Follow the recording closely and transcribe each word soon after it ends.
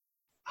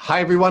Hi,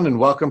 everyone, and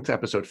welcome to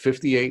episode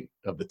 58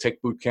 of the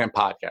Tick Bootcamp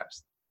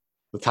podcast.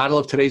 The title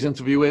of today's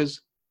interview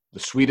is The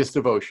Sweetest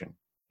Devotion,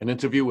 an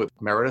interview with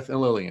Meredith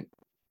and Lillian.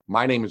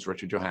 My name is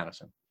Richard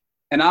Johannesson.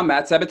 And I'm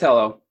Matt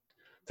Sabatello.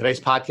 Today's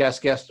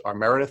podcast guests are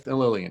Meredith and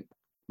Lillian.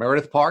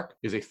 Meredith Park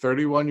is a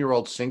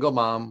 31-year-old single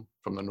mom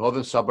from the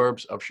northern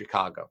suburbs of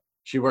Chicago.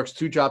 She works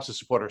 2 jobs to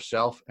support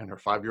herself and her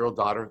 5-year-old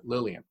daughter,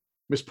 Lillian.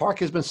 Ms. Park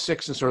has been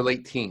sick since her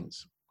late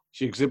teens.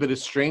 She exhibited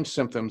strange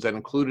symptoms that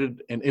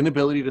included an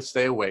inability to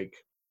stay awake,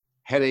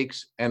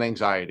 headaches, and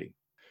anxiety.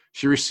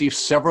 She received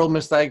several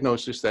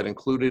misdiagnoses that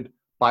included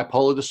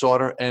bipolar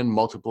disorder and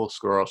multiple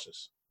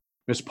sclerosis.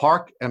 Ms.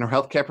 Park and her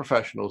healthcare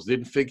professionals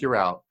didn't figure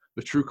out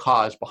the true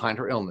cause behind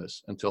her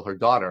illness until her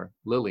daughter,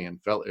 Lillian,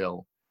 fell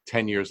ill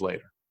 10 years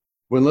later.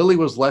 When Lily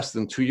was less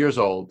than 2 years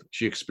old,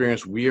 she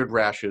experienced weird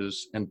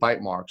rashes and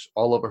bite marks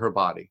all over her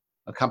body,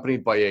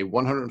 accompanied by a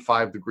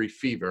 105-degree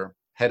fever,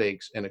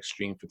 headaches, and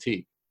extreme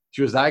fatigue.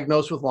 She was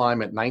diagnosed with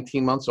Lyme at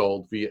 19 months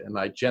old via an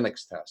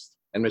IGeneX test,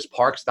 and Ms.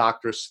 Park's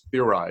doctors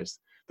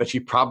theorized that she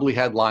probably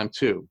had Lyme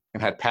too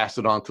and had passed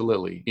it on to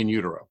Lily in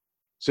utero.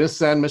 Since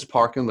then, Ms.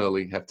 Park and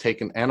Lily have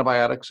taken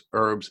antibiotics,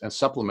 herbs, and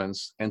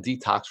supplements and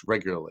detox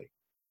regularly.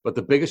 But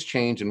the biggest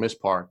change in Ms.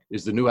 Park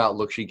is the new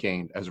outlook she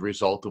gained as a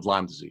result of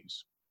Lyme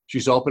disease.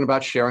 She's open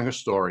about sharing her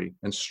story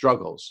and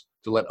struggles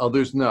to let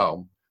others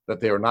know that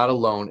they are not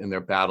alone in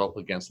their battle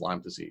against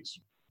Lyme disease.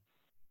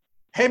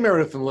 Hey,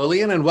 Meredith and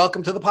Lillian, and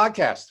welcome to the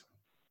podcast.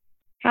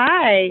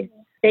 Hi.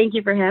 Thank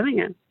you for having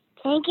us.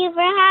 Thank you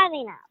for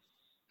having us.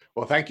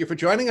 Well, thank you for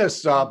joining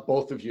us,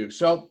 both of you.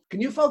 So can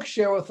you folks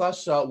share with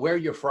us where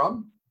you're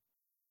from?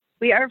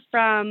 We are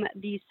from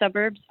the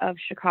suburbs of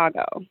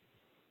Chicago.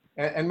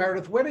 And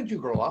Meredith, where did you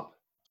grow up?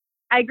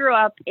 I grew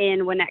up in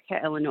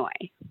Winnetka, Illinois,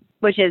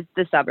 which is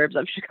the suburbs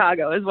of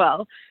Chicago as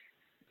well.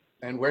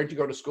 And where did you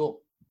go to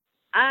school?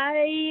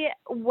 I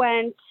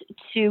went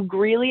to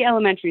Greeley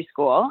Elementary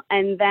School,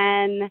 and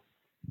then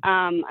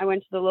I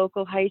went to the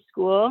local high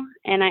school,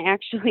 and I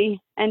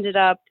actually ended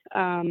up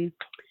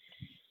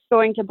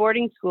going to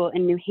boarding school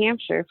in New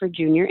Hampshire for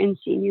junior and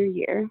senior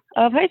year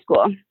of high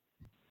school.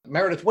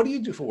 Meredith, what do you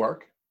do for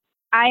work?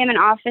 I am an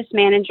office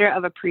manager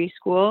of a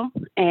preschool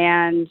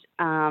and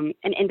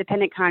an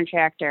independent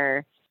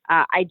contractor.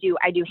 I do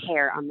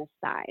hair on the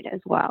side as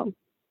well.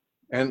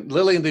 And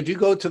Lillian, did you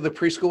go to the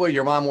preschool where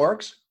your mom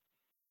works?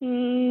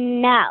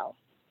 No.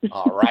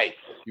 All right.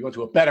 You went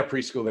to a better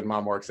preschool than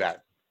mom works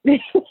at.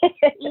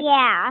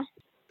 Yeah.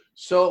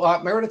 So,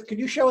 Meredith, could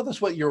you share with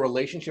us what your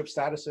relationship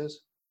status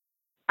is?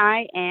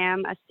 I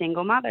am a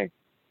single mother.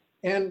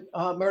 And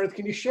Meredith,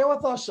 can you share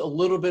with us a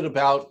little bit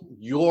about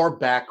your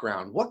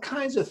background? What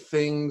kinds of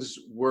things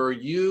were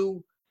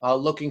you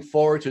looking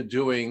forward to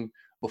doing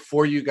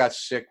before you got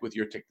sick with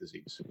your tick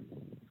disease?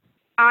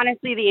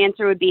 Honestly, the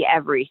answer would be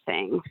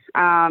everything.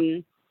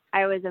 I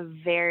was a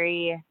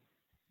very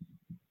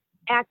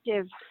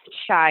active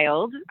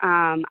child.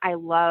 I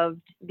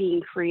loved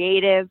being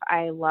creative.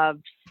 I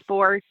loved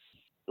sports.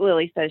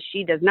 Lily says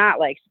she does not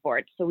like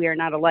sports, so we are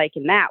not alike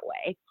in that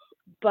way.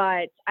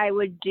 But I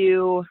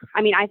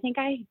think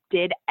I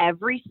did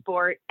every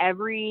sport,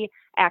 every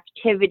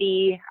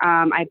activity.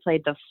 I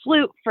played the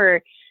flute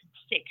for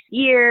 6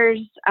 years.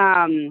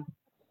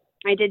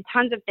 I did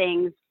tons of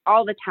things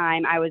all the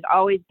time. I was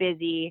always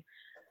busy.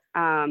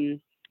 And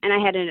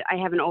I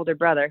have an older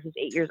brother who's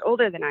 8 years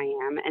older than I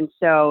am. And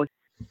so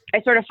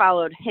I sort of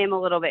followed him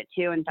a little bit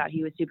too and thought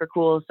he was super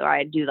cool. So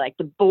I'd do like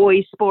the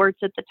boy sports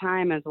at the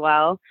time as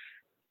well.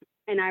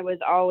 And I was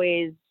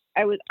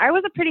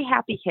a pretty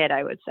happy kid,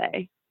 I would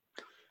say.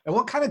 And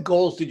what kind of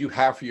goals did you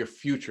have for your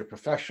future,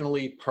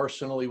 professionally,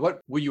 personally?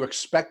 What were you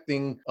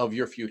expecting of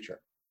your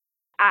future?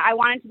 I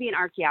wanted to be an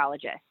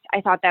archaeologist. I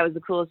thought that was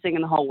the coolest thing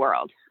in the whole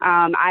world.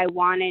 I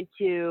wanted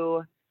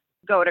to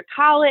go to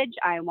college.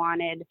 I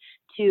wanted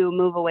to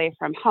move away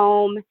from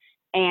home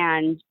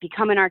and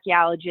become an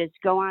archaeologist,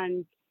 go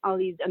on all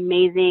these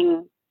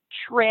amazing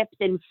trips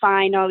and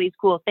find all these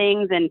cool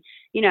things and,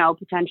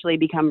 potentially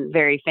become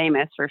very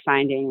famous for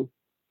finding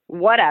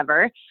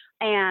whatever.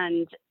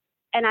 And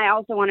I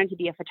also wanted to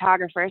be a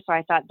photographer, so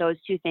I thought those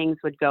two things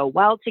would go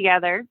well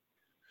together.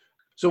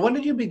 So when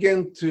did you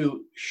begin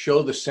to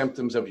show the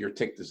symptoms of your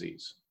tick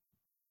disease?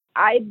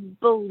 I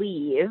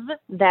believe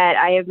that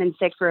I have been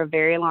sick for a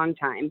very long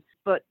time,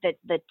 but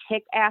the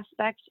tick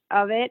aspect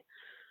of it,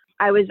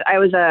 I was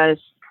a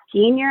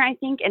senior, I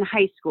think, in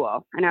high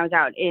school, and I was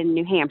out in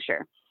New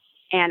Hampshire,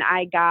 and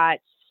I got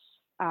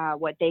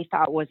what they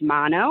thought was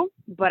mono,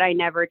 but I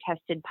never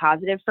tested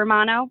positive for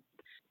mono.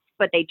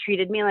 But they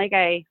treated me like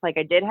I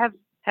did have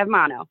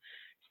mono.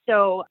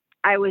 So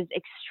I was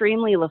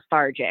extremely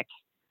lethargic,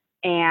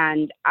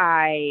 and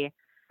I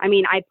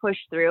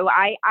pushed through.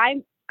 I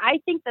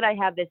think that I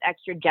have this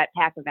extra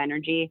jetpack of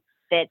energy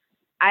that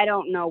I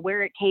don't know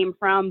where it came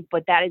from,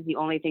 but that is the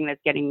only thing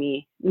that's getting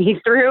me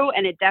through.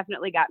 And it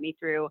definitely got me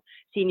through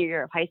senior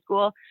year of high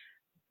school.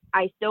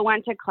 I still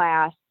went to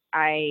class.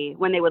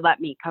 When they would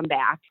let me come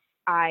back,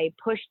 I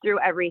pushed through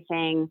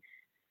everything,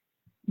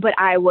 but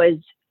I was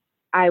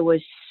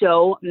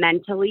so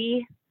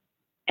mentally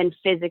and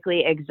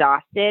physically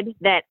exhausted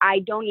that I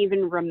don't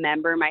even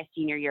remember my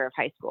senior year of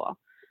high school.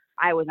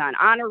 I was on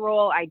honor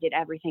roll. I did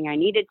everything I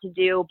needed to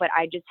do, but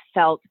I just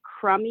felt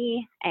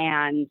crummy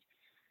and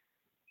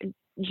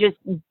just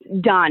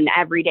done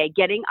every day.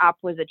 Getting up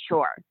was a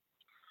chore.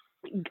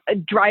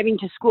 Driving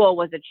to school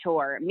was a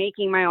chore.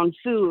 Making my own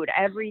food,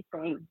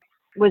 everything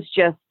was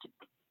just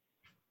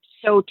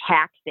so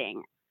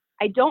taxing.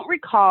 I don't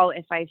recall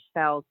if I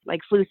felt like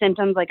flu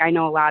symptoms, like I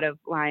know a lot of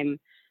Lyme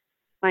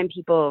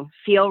people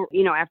feel,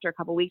 after a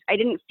couple of weeks. I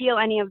didn't feel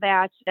any of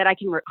that I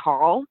can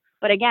recall.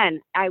 But again,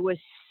 I was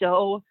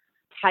so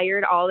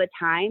tired all the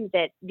time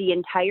that the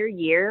entire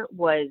year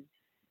was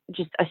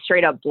just a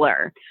straight up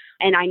blur.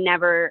 And I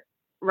never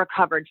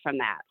recovered from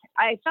that.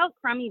 I felt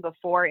crummy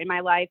before in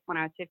my life. When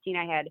I was 15,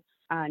 I had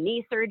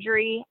knee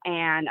surgery,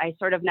 and I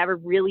sort of never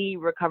really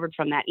recovered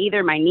from that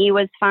either. My knee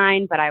was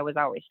fine, but I was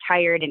always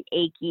tired and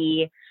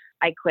achy.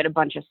 I quit a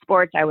bunch of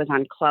sports. I was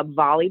on club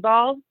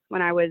volleyball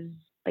when I was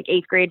like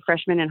 8th grade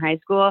freshman in high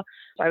school.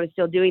 So I was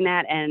still doing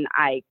that, and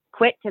I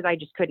quit because I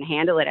just couldn't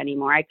handle it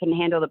anymore. I couldn't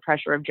handle the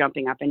pressure of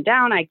jumping up and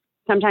down. I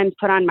sometimes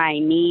put on my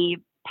knee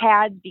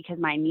pads because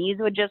my knees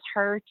would just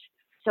hurt.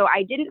 So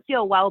I didn't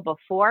feel well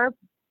before,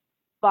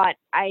 but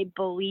I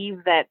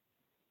believe that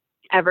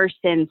ever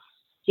since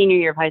senior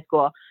year of high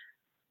school,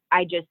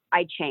 I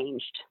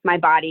changed. My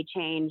body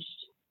changed.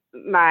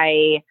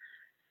 My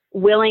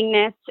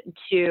willingness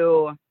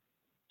to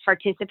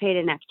participate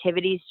in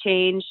activities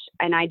changed,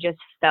 and I just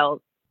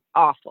felt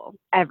awful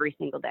every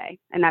single day.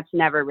 And that's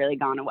never really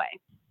gone away.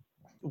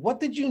 What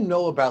did you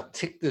know about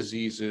tick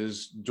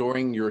diseases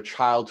during your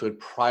childhood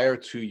prior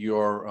to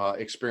your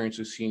experience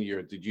with senior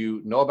year? Did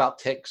you know about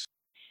ticks?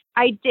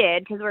 I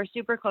did, because we're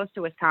super close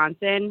to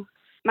Wisconsin.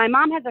 My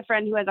mom has a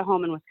friend who has a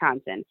home in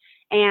Wisconsin,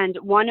 and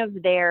one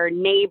of their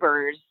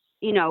neighbors,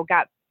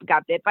 got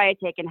bit by a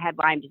tick and had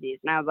Lyme disease.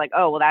 And I was like,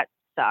 oh, well, that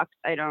sucks.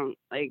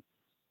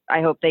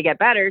 I hope they get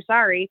better.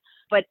 Sorry.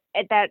 But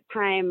at that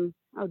time,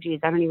 I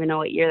don't even know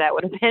what year that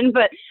would have been.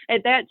 But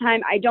at that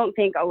time, I don't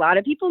think a lot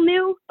of people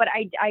knew, but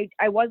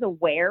I was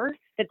aware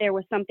that there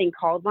was something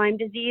called Lyme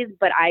disease,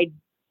 but I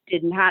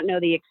did not know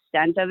the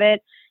extent of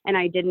it. And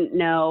I didn't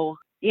know,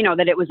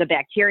 that it was a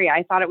bacteria.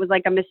 I thought it was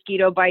like a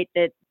mosquito bite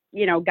that,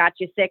 got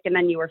you sick and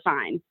then you were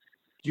fine.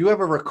 Do you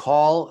ever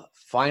recall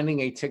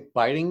finding a tick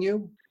biting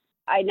you?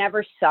 I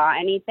never saw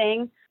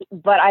anything,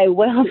 but I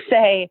will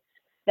say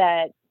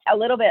that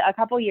a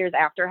couple years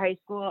after high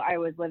school, I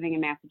was living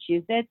in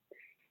Massachusetts,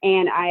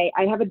 and I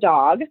have a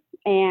dog,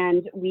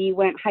 and we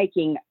went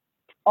hiking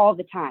all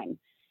the time.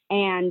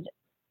 And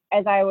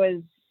as I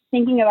was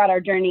thinking about our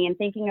journey and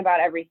thinking about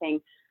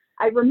everything,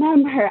 I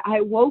remember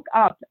I woke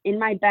up in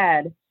my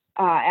bed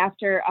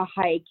after a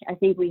hike. I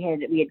think we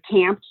had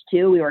camped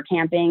too. We were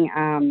camping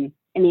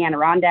in the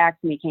Adirondacks,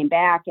 and we came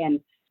back, and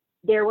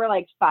there were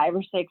like 5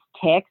 or 6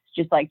 ticks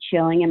just like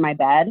chilling in my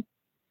bed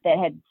that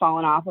had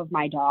fallen off of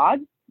my dog.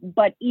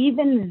 But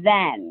even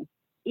then,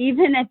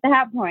 even at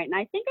that point, and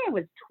I think I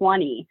was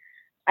 20,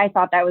 I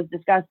thought that was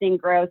disgusting,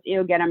 gross,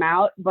 ew, get them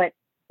out, but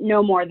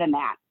no more than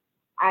that.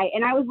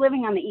 I was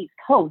living on the East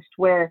Coast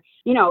where,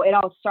 it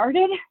all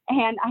started,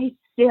 and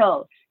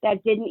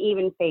that didn't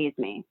even faze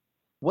me.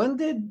 When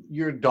did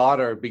your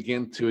daughter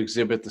begin to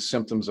exhibit the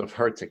symptoms of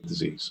her tick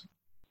disease?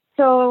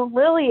 So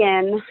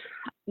Lillian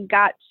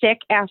got sick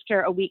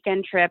after a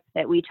weekend trip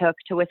that we took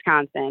to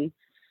Wisconsin.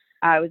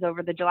 It was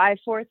over the July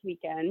 4th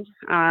weekend.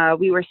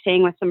 We were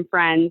staying with some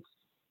friends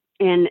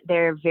in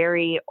their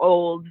very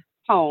old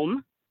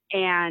home.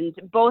 And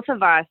both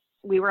of us,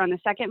 we were on the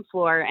second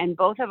floor, and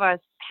both of us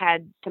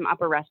had some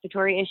upper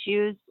respiratory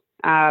issues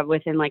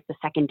within like the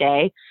second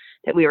day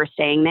that we were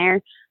staying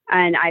there.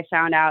 And I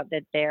found out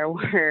that there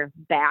were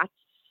bats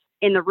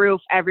in the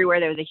roof everywhere.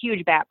 There was a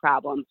huge bat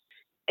problem.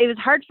 It was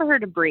hard for her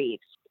to breathe.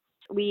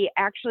 We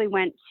actually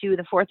went to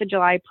the 4th of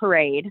July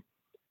parade,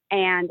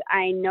 and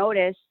I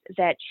noticed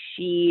that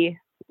she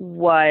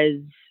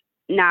was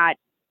not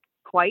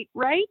quite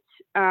right.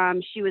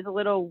 She was a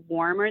little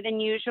warmer than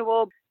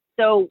usual.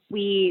 So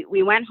we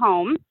went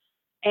home,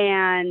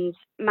 and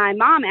my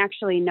mom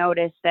actually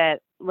noticed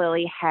that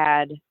Lily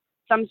had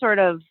some sort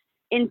of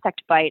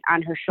insect bite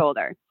on her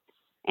shoulder.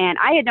 And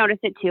I had noticed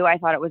it too. I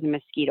thought it was a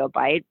mosquito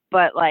bite,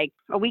 but like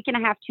a week and a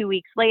half, 2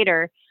 weeks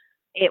later,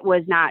 it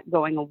was not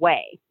going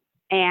away.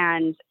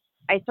 And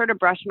I sort of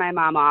brushed my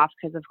mom off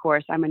because, of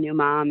course, I'm a new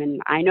mom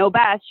and I know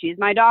best. She's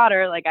my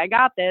daughter. Like, I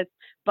got this.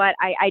 But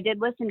I did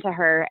listen to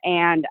her,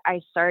 and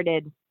I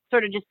started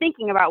sort of just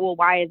thinking about, well,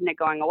 why isn't it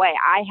going away?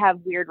 I have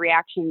weird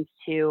reactions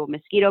to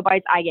mosquito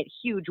bites. I get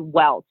huge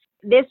welts.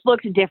 This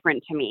looked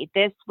different to me.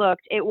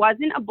 It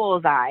wasn't a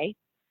bullseye.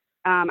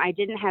 I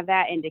didn't have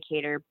that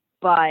indicator,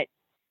 but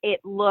it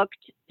looked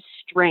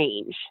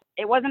strange.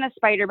 It wasn't a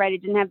spider bite.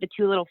 It didn't have the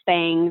 2 little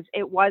fangs.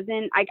 It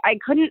wasn't, I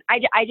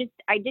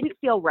didn't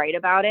feel right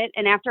about it.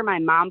 And after my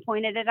mom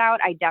pointed it out,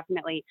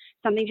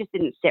 something just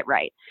didn't sit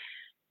right.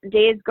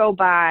 Days go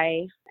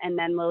by, and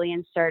then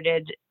Lillian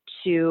started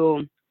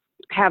to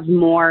have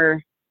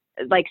more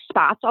like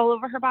spots all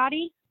over her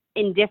body.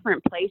 in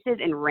different places,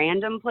 in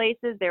random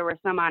places. There were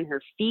some on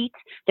her feet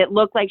that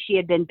looked like she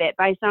had been bit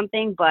by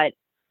something, but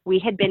we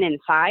had been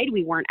inside.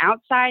 We weren't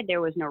outside.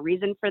 There was no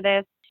reason for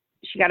this.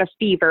 She got a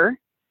fever.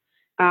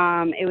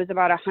 It was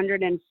about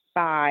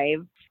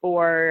 105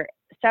 for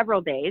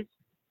several days.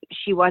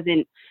 She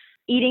wasn't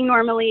eating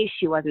normally.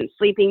 She wasn't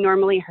sleeping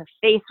normally. Her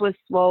face was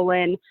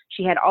swollen.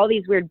 She had all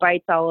these weird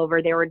bites all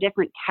over. There were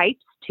different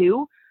types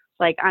too.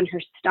 Like on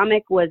her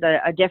stomach was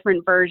a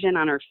different version.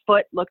 On her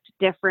foot looked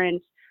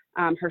different.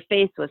 Her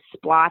face was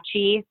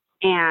splotchy,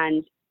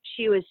 and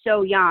she was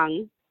so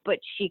young, but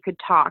she could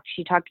talk.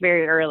 She talked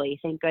very early,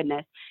 thank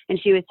goodness. And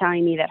she was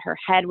telling me that her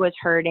head was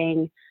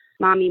hurting.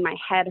 Mommy, my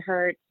head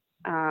hurts.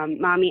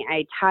 Mommy,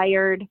 I'm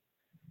tired.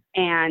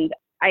 And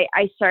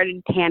I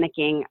started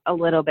panicking a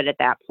little bit at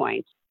that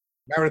point.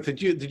 Meredith,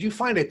 did you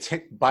find a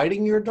tick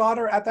biting your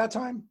daughter at that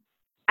time?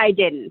 I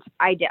didn't.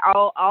 I did.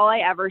 All I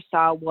ever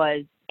saw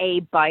was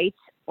a bite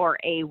or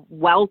a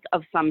welt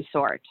of some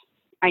sort.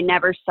 I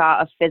never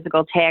saw a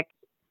physical tick.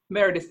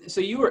 Meredith,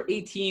 so you were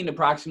 18,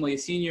 approximately a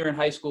senior in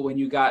high school when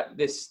you got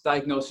this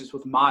diagnosis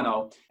with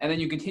mono, and then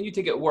you continued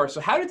to get worse.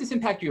 So how did this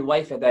impact your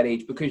life at that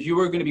age? Because you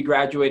were going to be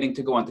graduating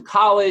to go on to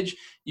college,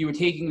 you were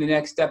taking the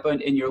next step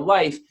in your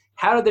life.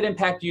 How did that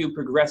impact you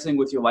progressing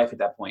with your life at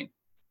that point?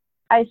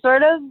 I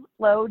sort of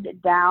slowed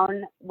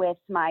down with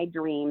my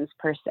dreams,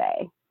 per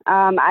se.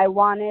 I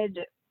wanted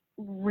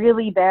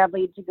really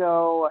badly to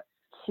go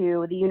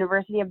to the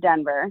University of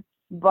Denver,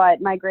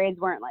 but my grades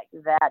weren't like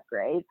that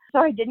great. So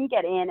I didn't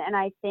get in. And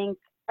I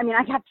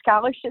got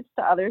scholarships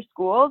to other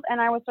schools,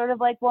 and I was sort of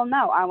like, well,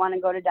 no, I want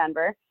to go to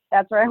Denver.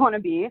 That's where I want to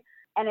be.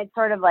 And it's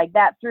sort of like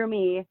that threw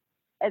me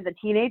as a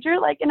teenager,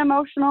 like an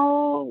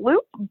emotional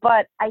loop.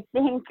 But I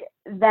think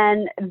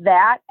then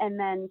that, and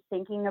then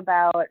thinking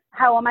about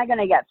how am I going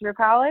to get through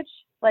college?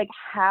 Like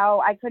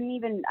how I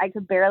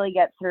could barely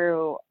get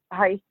through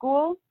high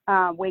school,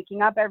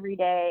 waking up every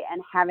day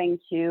and having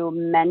to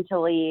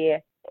mentally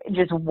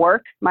just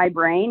work my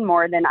brain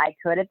more than I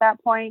could at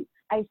that point.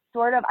 I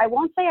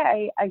won't say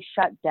I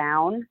shut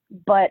down,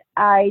 but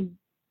I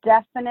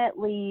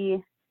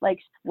definitely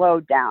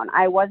slowed down.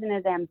 I wasn't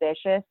as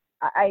ambitious.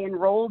 I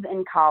enrolled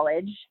in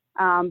college,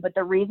 but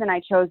the reason I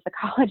chose the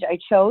college I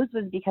chose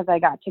was because I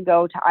got to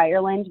go to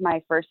Ireland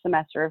my first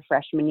semester of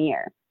freshman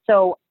year.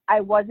 So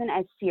I wasn't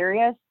as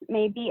serious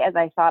maybe as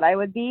I thought I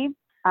would be,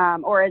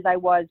 or as I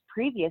was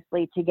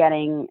previously to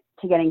getting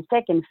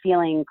sick and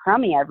feeling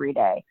crummy every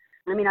day.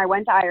 I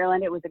went to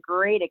Ireland. It was a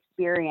great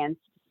experience.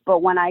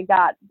 But when I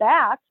got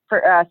back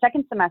for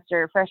second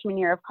semester, freshman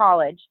year of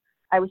college,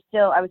 I was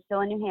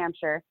still in New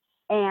Hampshire,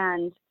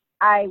 and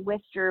I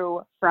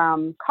withdrew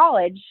from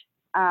college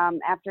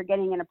after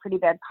getting in a pretty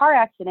bad car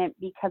accident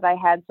because I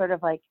had sort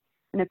of like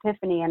an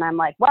epiphany, and I'm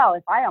like, well,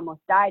 if I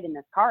almost died in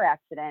this car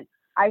accident,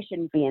 I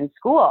shouldn't be in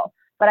school.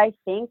 But I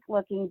think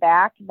looking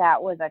back,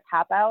 that was a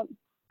cop-out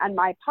on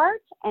my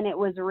part, and it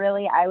was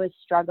really, I was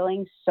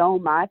struggling so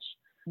much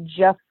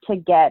just to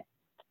get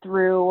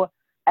through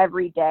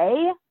every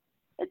day.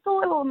 It's a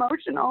little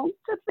emotional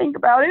to think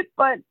about it,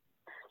 but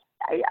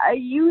I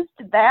used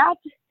that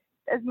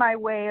as my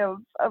way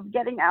of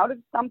getting out of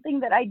something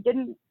that I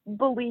didn't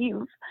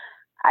believe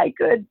I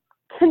could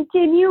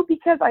continue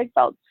because I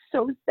felt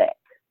so sick.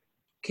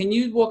 Can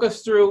you walk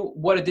us through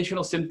what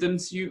additional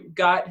symptoms you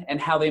got and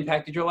how they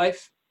impacted your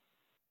life?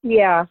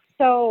 Yeah.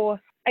 So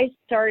I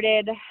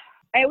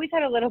always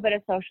had a little bit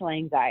of social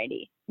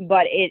anxiety,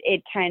 but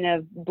it kind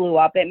of blew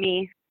up at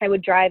me. I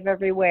would drive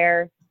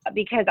everywhere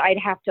because I'd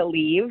have to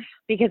leave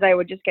because I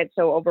would just get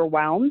so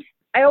overwhelmed.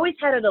 I always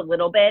had it a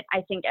little bit.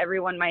 I think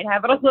everyone might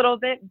have it a little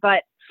bit,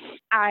 but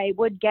I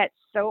would get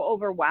so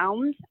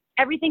overwhelmed.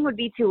 Everything would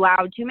be too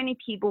loud. Too many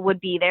people would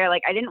be there.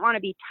 Like I didn't want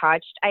to be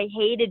touched. I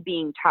hated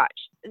being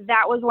touched.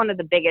 That was one of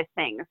the biggest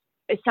things.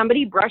 If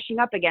somebody brushing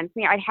up against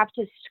me, I'd have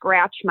to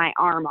scratch my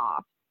arm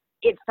off.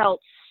 It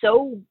felt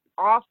so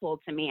awful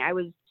to me. I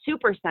was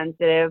super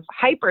sensitive,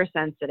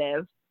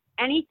 hypersensitive.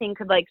 Anything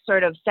could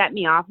sort of set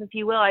me off, if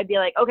you will. I'd be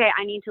like, okay,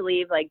 I need to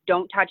leave.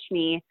 Don't touch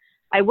me.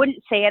 I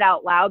wouldn't say it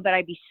out loud, but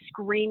I'd be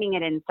screaming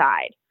it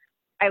inside.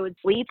 I would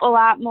sleep a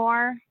lot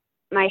more.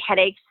 My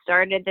headaches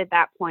started at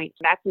that point.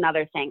 That's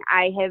another thing.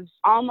 I have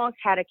almost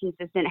had a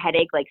consistent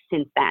headache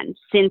since then,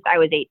 since I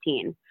was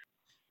 18.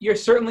 You're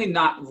certainly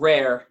not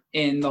rare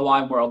in the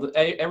Lyme world.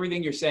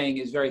 Everything you're saying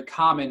is very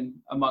common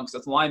amongst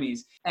us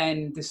Lymies.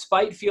 And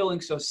despite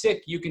feeling so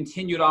sick, you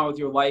continued on with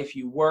your life.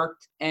 You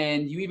worked,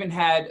 and you even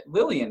had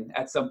Lillian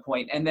at some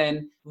point. And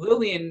then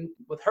Lillian,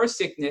 with her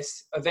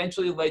sickness,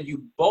 eventually led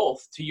you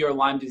both to your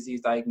Lyme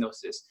disease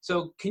diagnosis.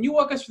 So can you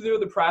walk us through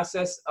the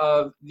process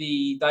of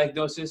the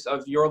diagnosis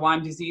of your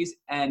Lyme disease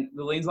and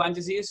Lillian's Lyme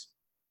disease?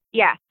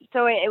 Yeah.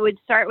 So it would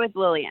start with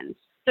Lillian's.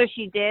 So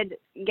she did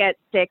get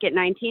sick at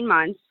 19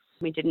 months.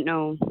 We didn't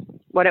know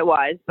what it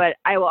was, but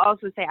I will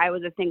also say I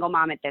was a single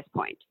mom at this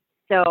point.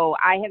 So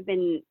I have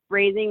been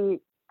raising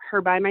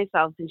her by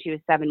myself since she was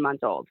 7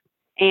 months old.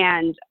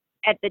 And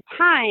at the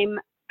time,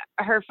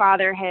 her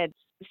father had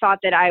thought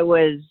that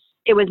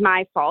it was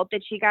my fault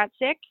that she got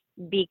sick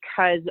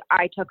because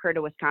I took her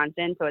to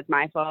Wisconsin, so it's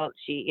my fault.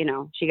 She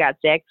got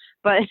sick.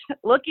 But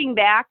looking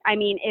back, I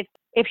mean,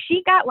 if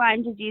she got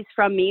Lyme disease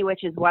from me,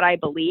 which is what I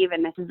believe,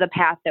 and this is the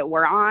path that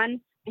we're on,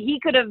 he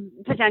could have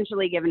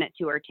potentially given it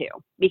to her too.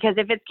 Because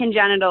if it's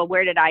congenital,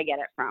 where did I get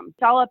it from? It's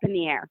all up in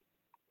the air.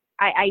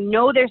 I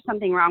know there's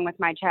something wrong with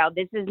my child.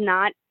 This is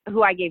not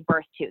who I gave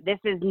birth to. This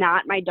is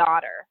not my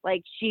daughter.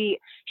 Like she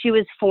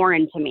was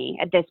foreign to me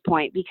at this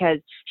point because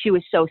she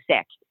was so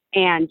sick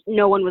and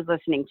no one was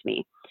listening to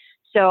me.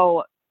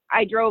 So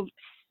I drove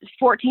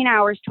 14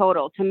 hours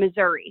total to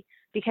Missouri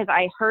because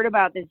I heard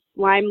about this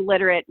Lyme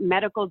literate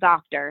medical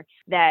doctor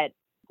that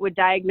would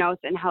diagnose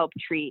and help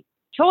treat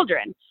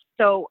children.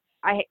 So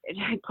I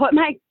put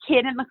my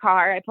kid in the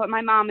car, I put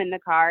my mom in the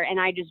car, and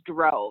I just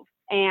drove.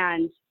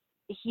 And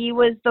he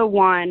was the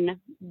one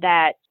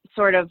that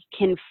sort of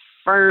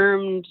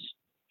confirmed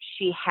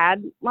she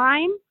had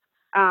Lyme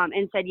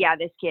and said, yeah,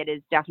 this kid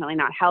is definitely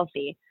not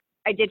healthy.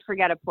 I did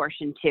forget a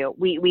portion too.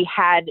 We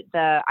had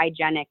the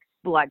IGeneX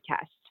blood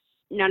test.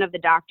 None of the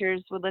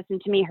doctors would listen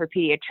to me. Her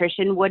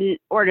pediatrician wouldn't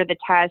order the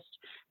test.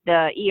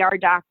 The ER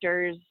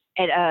doctors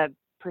at a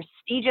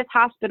prestigious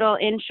hospital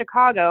in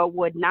Chicago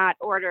would not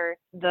order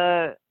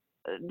the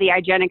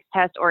IGeneX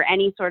test or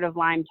any sort of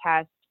Lyme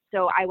test.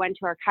 So I went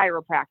to our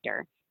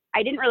chiropractor.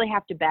 I didn't really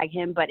have to beg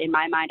him, but in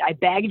my mind, I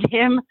begged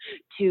him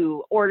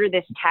to order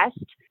this test,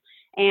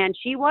 and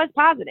she was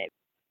positive.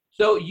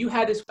 So you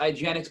had this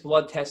IGeneX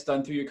blood test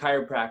done through your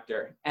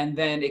chiropractor, and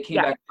then it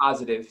came back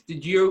positive.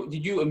 Did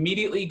you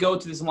immediately go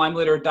to this Lyme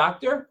literate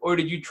doctor, or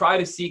did you try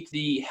to seek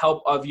the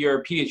help of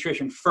your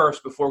pediatrician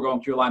first before going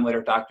to your Lyme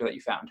literate doctor that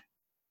you found?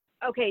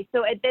 Okay,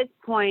 so at this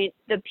point,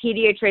 the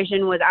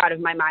pediatrician was out of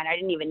my mind. I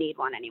didn't even need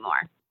one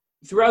anymore.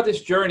 Throughout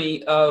this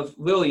journey of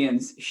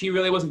Lillian's, she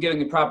really wasn't getting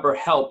the proper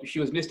help. She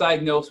was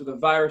misdiagnosed with a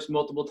virus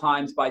multiple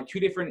times by 2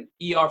 different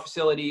ER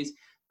facilities,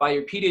 by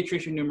your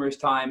pediatrician numerous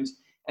times.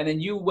 And then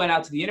you went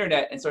out to the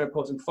internet and started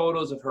posting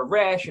photos of her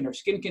rash and her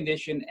skin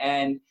condition.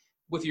 And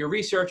with your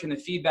research and the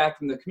feedback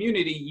from the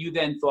community, you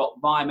then thought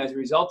Lyme as a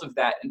result of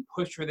that and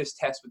pushed for this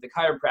test with the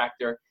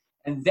chiropractor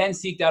and then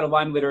seeked out a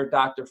Lyme literate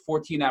doctor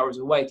 14 hours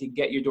away to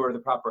get your daughter the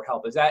proper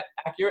help. Is that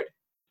accurate?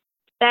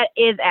 That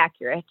is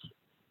accurate.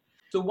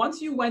 So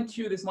once you went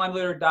to this Lyme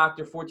literate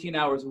doctor 14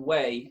 hours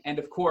away, and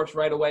of course,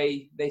 right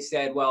away, they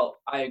said, well,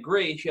 I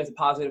agree, she has a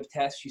positive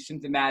test, she's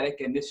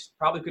symptomatic, and this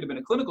probably could have been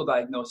a clinical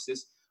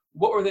diagnosis.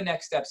 What were the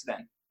next steps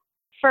then?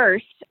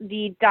 First,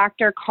 the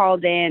doctor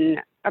called in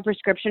a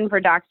prescription for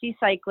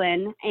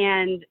doxycycline,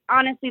 and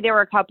honestly, there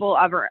were a couple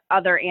of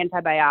other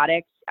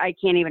antibiotics. I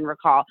can't even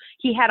recall.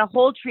 He had a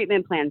whole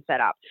treatment plan set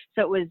up.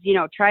 So it was,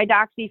 try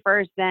doxy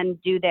first, then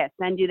do this,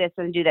 then do this,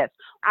 then do this.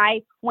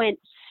 I went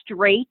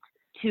straight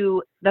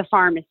to the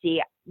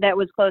pharmacy that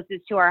was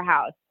closest to our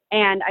house.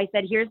 And I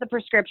said, here's the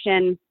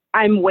prescription.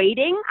 I'm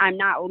waiting. I'm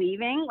not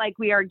leaving. Like,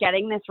 we are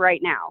getting this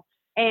right now.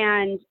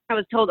 And I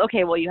was told,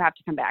 okay, well, you have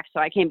to come back. So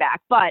I came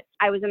back, but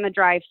I was in the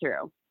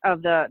drive-through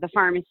of the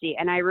pharmacy.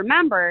 And I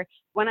remember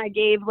when I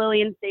gave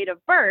Lillian's date of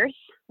birth,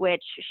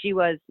 which she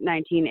was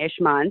 19-ish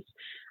months,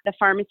 the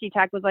pharmacy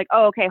tech was like,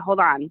 oh, okay, hold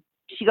on.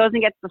 She goes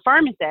and gets the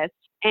pharmacist,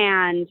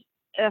 and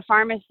the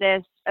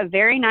pharmacist, a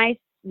very nice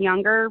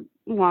younger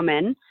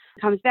woman,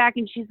 comes back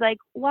and she's like,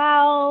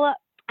 well,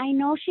 I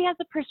know she has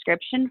a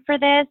prescription for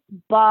this,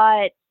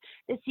 but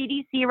the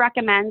CDC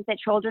recommends that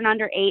children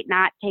under 8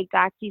 not take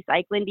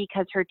doxycycline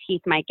because her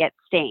teeth might get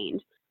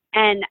stained.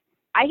 And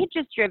I had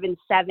just driven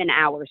 7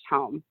 hours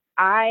home.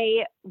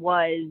 I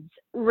was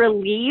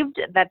relieved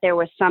that there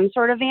was some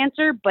sort of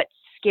answer, but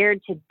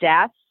scared to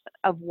death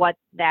of what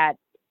that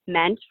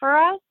meant for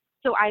us.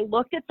 So I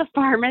looked at the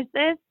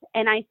pharmacist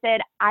and I said,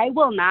 I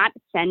will not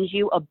send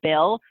you a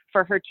bill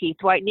for her teeth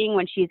whitening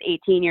when she's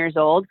 18 years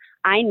old.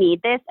 I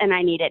need this and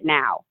I need it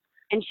now.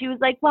 And she was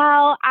like,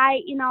 well,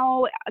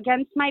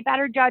 against my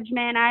better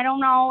judgment, I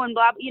don't know. And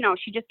blah,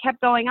 she just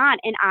kept going on.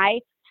 And I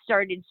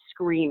started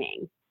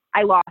screaming.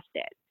 I lost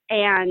it.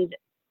 And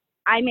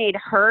I made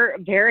her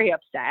very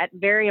upset,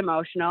 very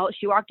emotional.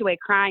 She walked away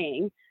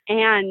crying.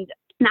 And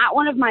not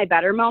one of my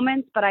better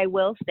moments, but I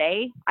will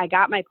say I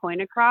got my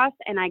point across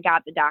and I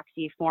got the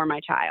doxy for my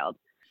child.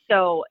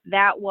 So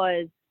that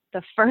was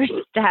the first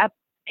step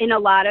in a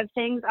lot of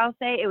things, I'll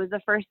say. It was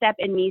the first step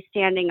in me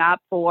standing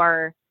up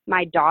for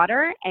my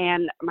daughter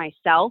and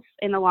myself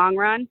in the long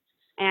run.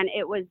 And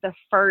it was the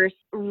first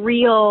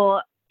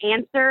real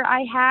answer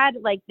I had.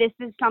 Like, this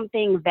is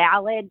something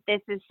valid.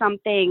 This is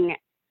something,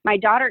 my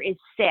daughter is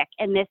sick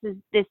and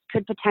this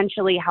could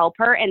potentially help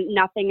her, and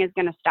nothing is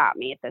going to stop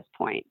me at this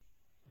point.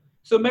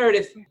 So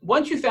Meredith,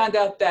 once you found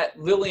out that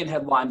Lillian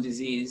had Lyme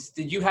disease,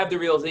 did you have the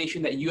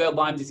realization that you had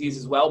Lyme disease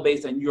as well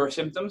based on your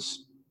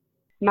symptoms?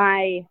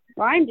 My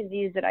Lyme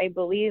disease that I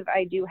believe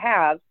I do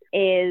have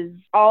is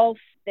all,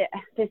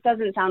 this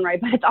doesn't sound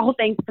right, but it's all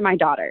thanks to my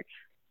daughter.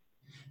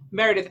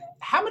 Meredith,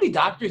 how many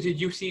doctors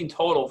did you see in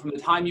total from the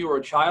time you were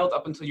a child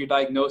up until your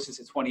diagnosis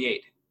at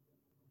 28?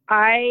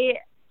 I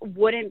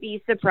wouldn't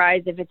be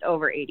surprised if it's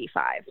over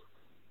 85.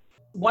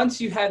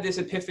 once you had this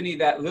epiphany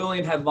that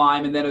Lillian had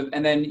Lyme, and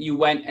then you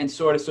went and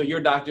so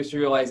your doctors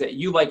realized that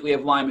you likely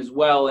have Lyme as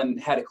well and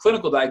had a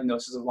clinical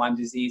diagnosis of Lyme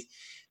disease,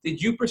 did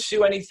you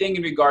pursue anything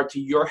in regard to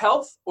your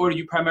health, or did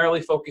you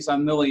primarily focus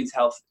on Lillian's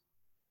health?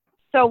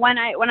 So when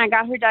I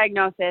got her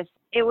diagnosis,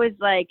 it was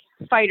like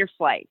fight or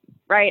flight,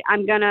 right?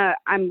 I'm gonna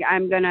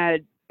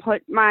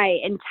put my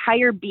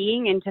entire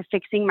being into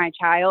fixing my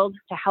child,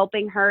 to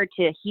helping her,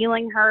 to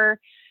healing her.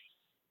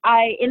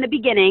 In the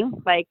beginning,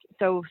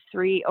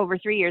 over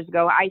 3 years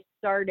ago, I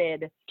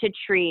started to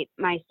treat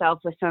myself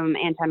with some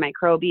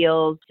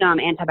antimicrobials, some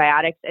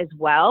antibiotics as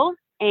well.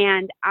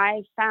 And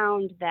I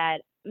found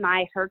that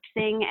my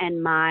herxing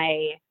and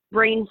my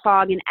brain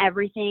fog and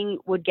everything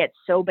would get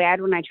so bad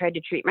when I tried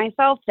to treat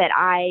myself that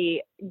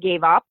I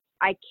gave up.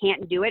 I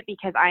can't do it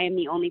because I am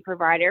the only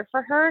provider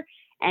for her.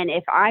 And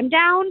if I'm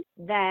down,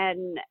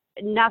 then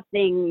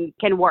nothing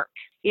can work.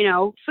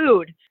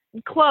 Food,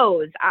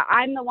 clothes,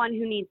 I'm the one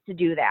who needs to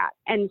do that.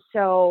 And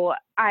so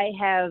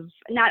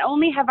not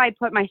only have I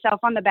put myself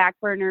on the back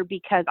burner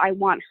because I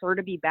want her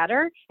to be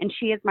better and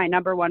she is my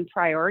number one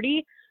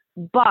priority,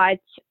 but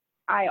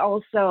I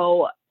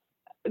also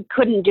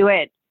couldn't do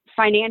it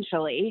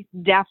financially,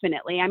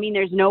 definitely. I mean,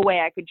 there's no way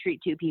I could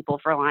treat 2 people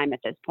for Lyme at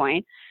this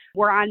point.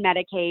 We're on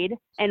Medicaid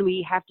and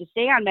we have to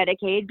stay on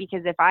Medicaid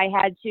because if I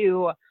had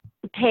to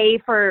pay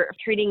for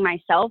treating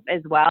myself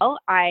as well,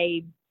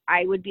 I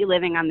would be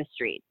living on the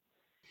street.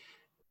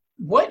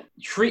 What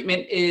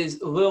treatment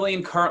is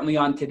Lillian currently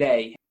on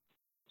today?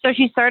 So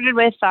she started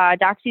with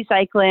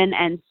doxycycline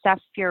and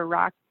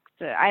cefuroxime.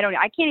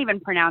 I can't even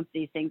pronounce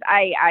these things.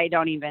 I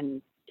don't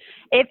even.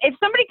 If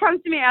somebody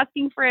comes to me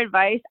asking for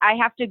advice, I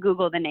have to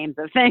Google the names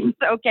of things,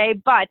 okay?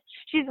 But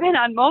she's been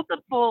on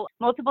multiple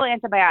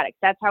antibiotics.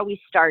 That's how we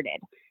started.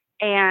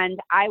 And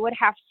I would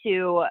have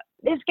to,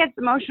 this gets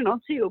emotional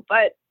too,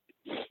 but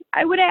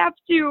I would have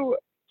to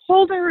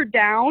hold her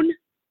down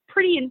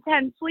pretty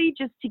intensely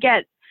just to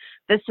get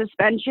the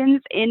suspensions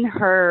in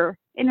her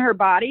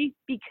body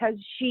because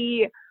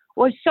she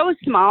was so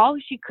small.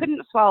 She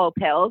couldn't swallow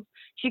pills.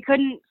 She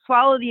couldn't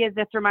swallow the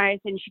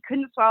azithromycin. She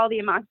couldn't swallow the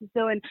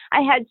amoxicillin.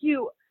 I had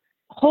to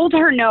hold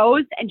her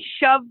nose and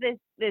shove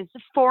this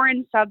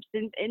foreign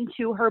substance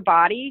into her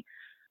body.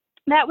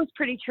 That was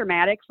pretty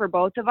traumatic for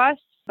both of us.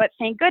 But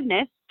thank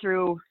goodness,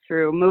 through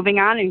moving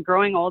on and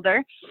growing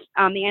older,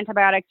 the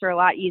antibiotics are a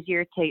lot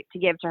easier to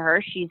give to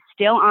her. She's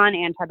still on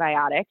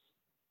antibiotics.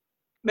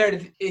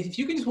 Meredith, if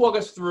you can just walk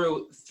us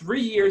through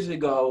 3 years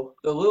ago,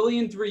 the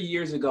Lillian 3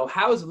 years ago,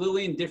 how is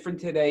Lillian different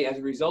today as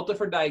a result of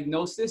her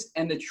diagnosis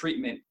and the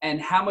treatment?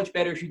 And how much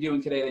better is she doing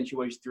today than she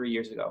was 3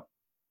 years ago?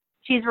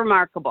 She's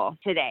remarkable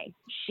today.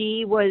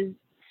 She was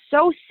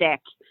so sick.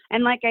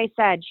 And like I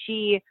said,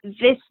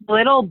 this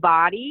little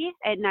body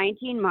at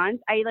 19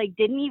 months, I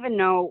didn't even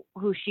know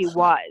who she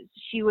was.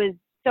 She was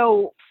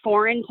so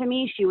foreign to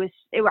me.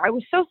 I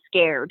was so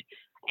scared.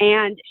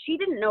 And she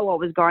didn't know what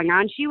was going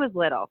on. She was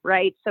little,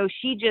 right? So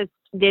she just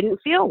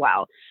didn't feel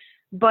well.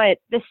 But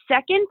the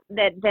second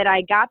that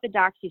I got the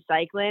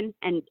doxycycline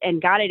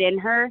and got it in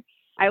her,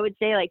 I would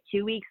say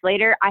 2 weeks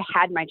later, I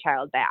had my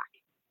child back.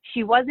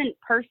 She wasn't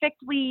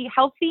perfectly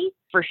healthy,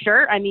 for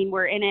sure. I mean,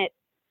 we're in it,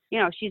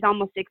 she's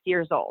almost 6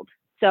 years old.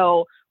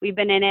 So we've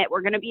been in it.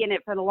 We're going to be in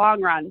it for the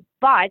long run.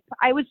 But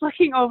I was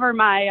looking over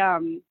my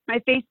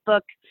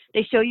Facebook.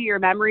 They show you your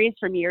memories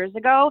from years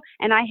ago.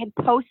 And I had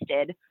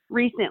posted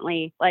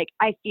recently,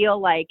 I feel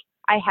like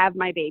I have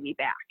my baby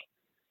back.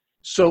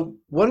 So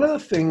one of the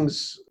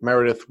things,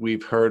 Meredith,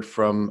 we've heard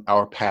from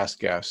our past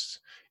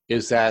guests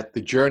is that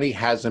the journey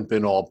hasn't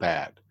been all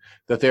bad,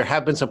 that there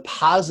have been some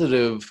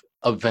positive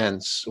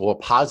events or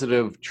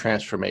positive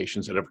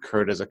transformations that have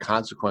occurred as a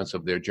consequence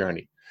of their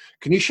journey.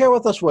 Can you share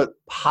with us what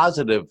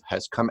positive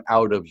has come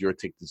out of your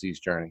tick disease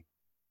journey?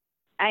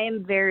 I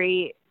am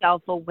very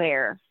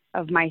self-aware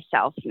of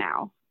myself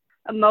now.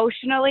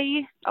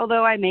 Emotionally,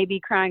 although I may be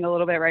crying a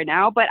little bit right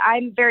now, but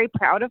I'm very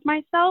proud of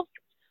myself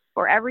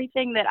for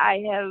everything that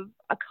I have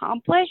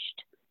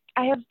accomplished.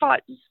 I have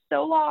fought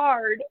so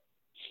hard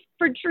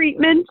for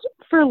treatment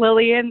for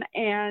Lillian,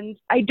 and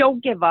I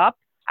don't give up.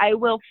 I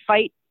will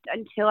fight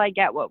until I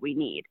get what we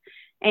need.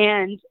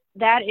 And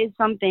that is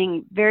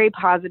something very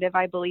positive,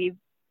 I believe.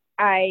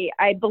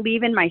 I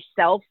believe in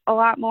myself a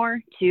lot more,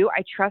 too.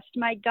 I trust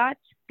my gut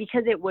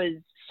because it was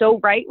so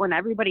right when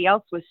everybody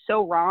else was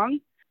so wrong.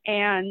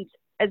 And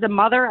as a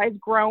mother, I've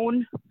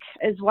grown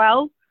as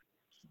well.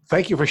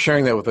 Thank you for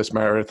sharing that with us,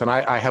 Meredith. And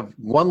I have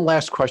one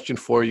last question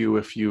for you,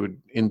 if you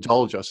would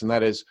indulge us, and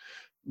that is,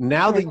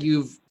 now that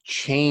you've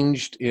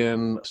changed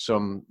in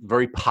some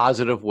very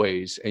positive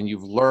ways and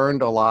you've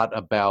learned a lot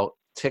about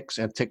ticks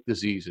and tick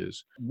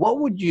diseases, what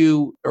would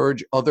you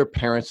urge other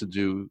parents to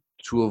do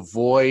to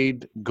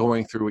avoid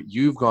going through what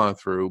you've gone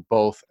through,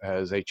 both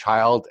as a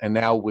child and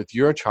now with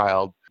your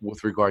child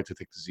with regard to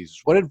tick diseases?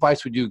 What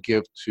advice would you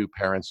give to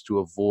parents to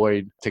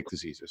avoid tick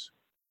diseases?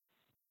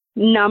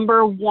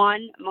 Number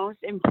one, most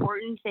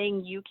important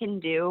thing you can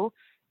do,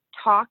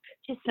 talk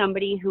to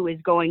somebody who is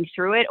going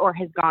through it or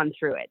has gone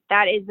through it.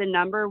 That is the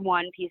number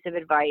one piece of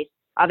advice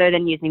other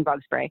than using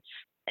bug spray.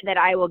 that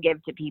I will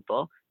give to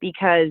people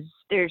because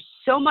there's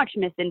so much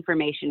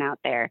misinformation out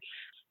there.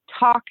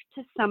 Talk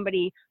to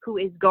somebody who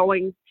is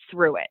going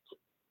through it.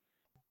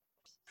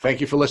 Thank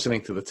you for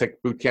listening to the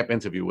Tick Bootcamp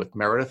interview with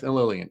Meredith and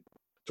Lillian.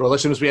 To our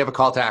listeners, we have a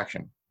call to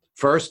action.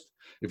 First,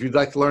 if you'd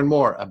like to learn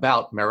more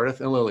about Meredith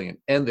and Lillian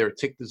and their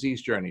tick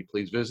disease journey,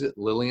 please visit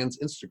Lillian's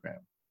Instagram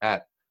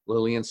at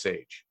Lillian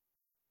Sage.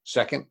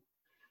 Second,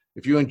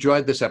 if you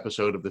enjoyed this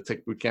episode of the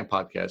Tick Bootcamp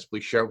podcast,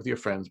 please share it with your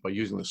friends by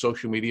using the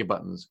social media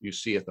buttons you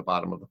see at the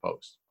bottom of the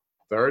post.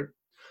 Third,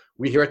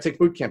 we here at Tick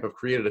Bootcamp have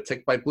created a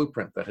Tick Bite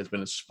blueprint that has been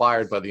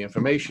inspired by the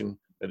information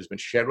that has been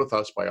shared with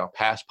us by our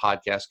past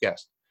podcast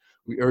guests.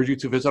 We urge you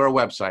to visit our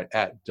website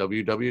at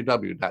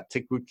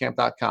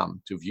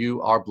www.tickbootcamp.com to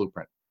view our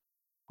blueprint.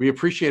 We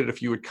appreciate it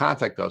if you would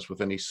contact us with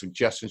any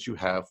suggestions you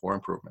have for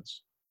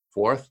improvements.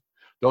 Fourth,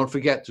 don't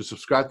forget to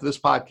subscribe to this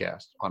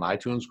podcast on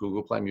iTunes,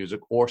 Google Play Music,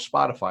 or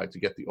Spotify to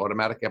get the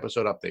automatic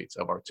episode updates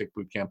of our Tick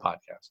Bootcamp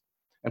podcast.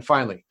 And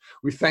finally,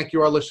 we thank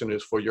you, our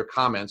listeners, for your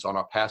comments on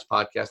our past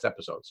podcast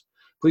episodes.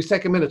 Please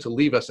take a minute to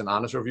leave us an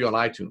honest review on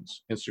iTunes,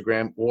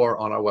 Instagram, or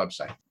on our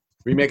website.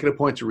 We make it a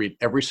point to read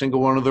every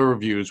single one of the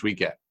reviews we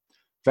get.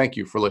 Thank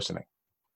you for listening.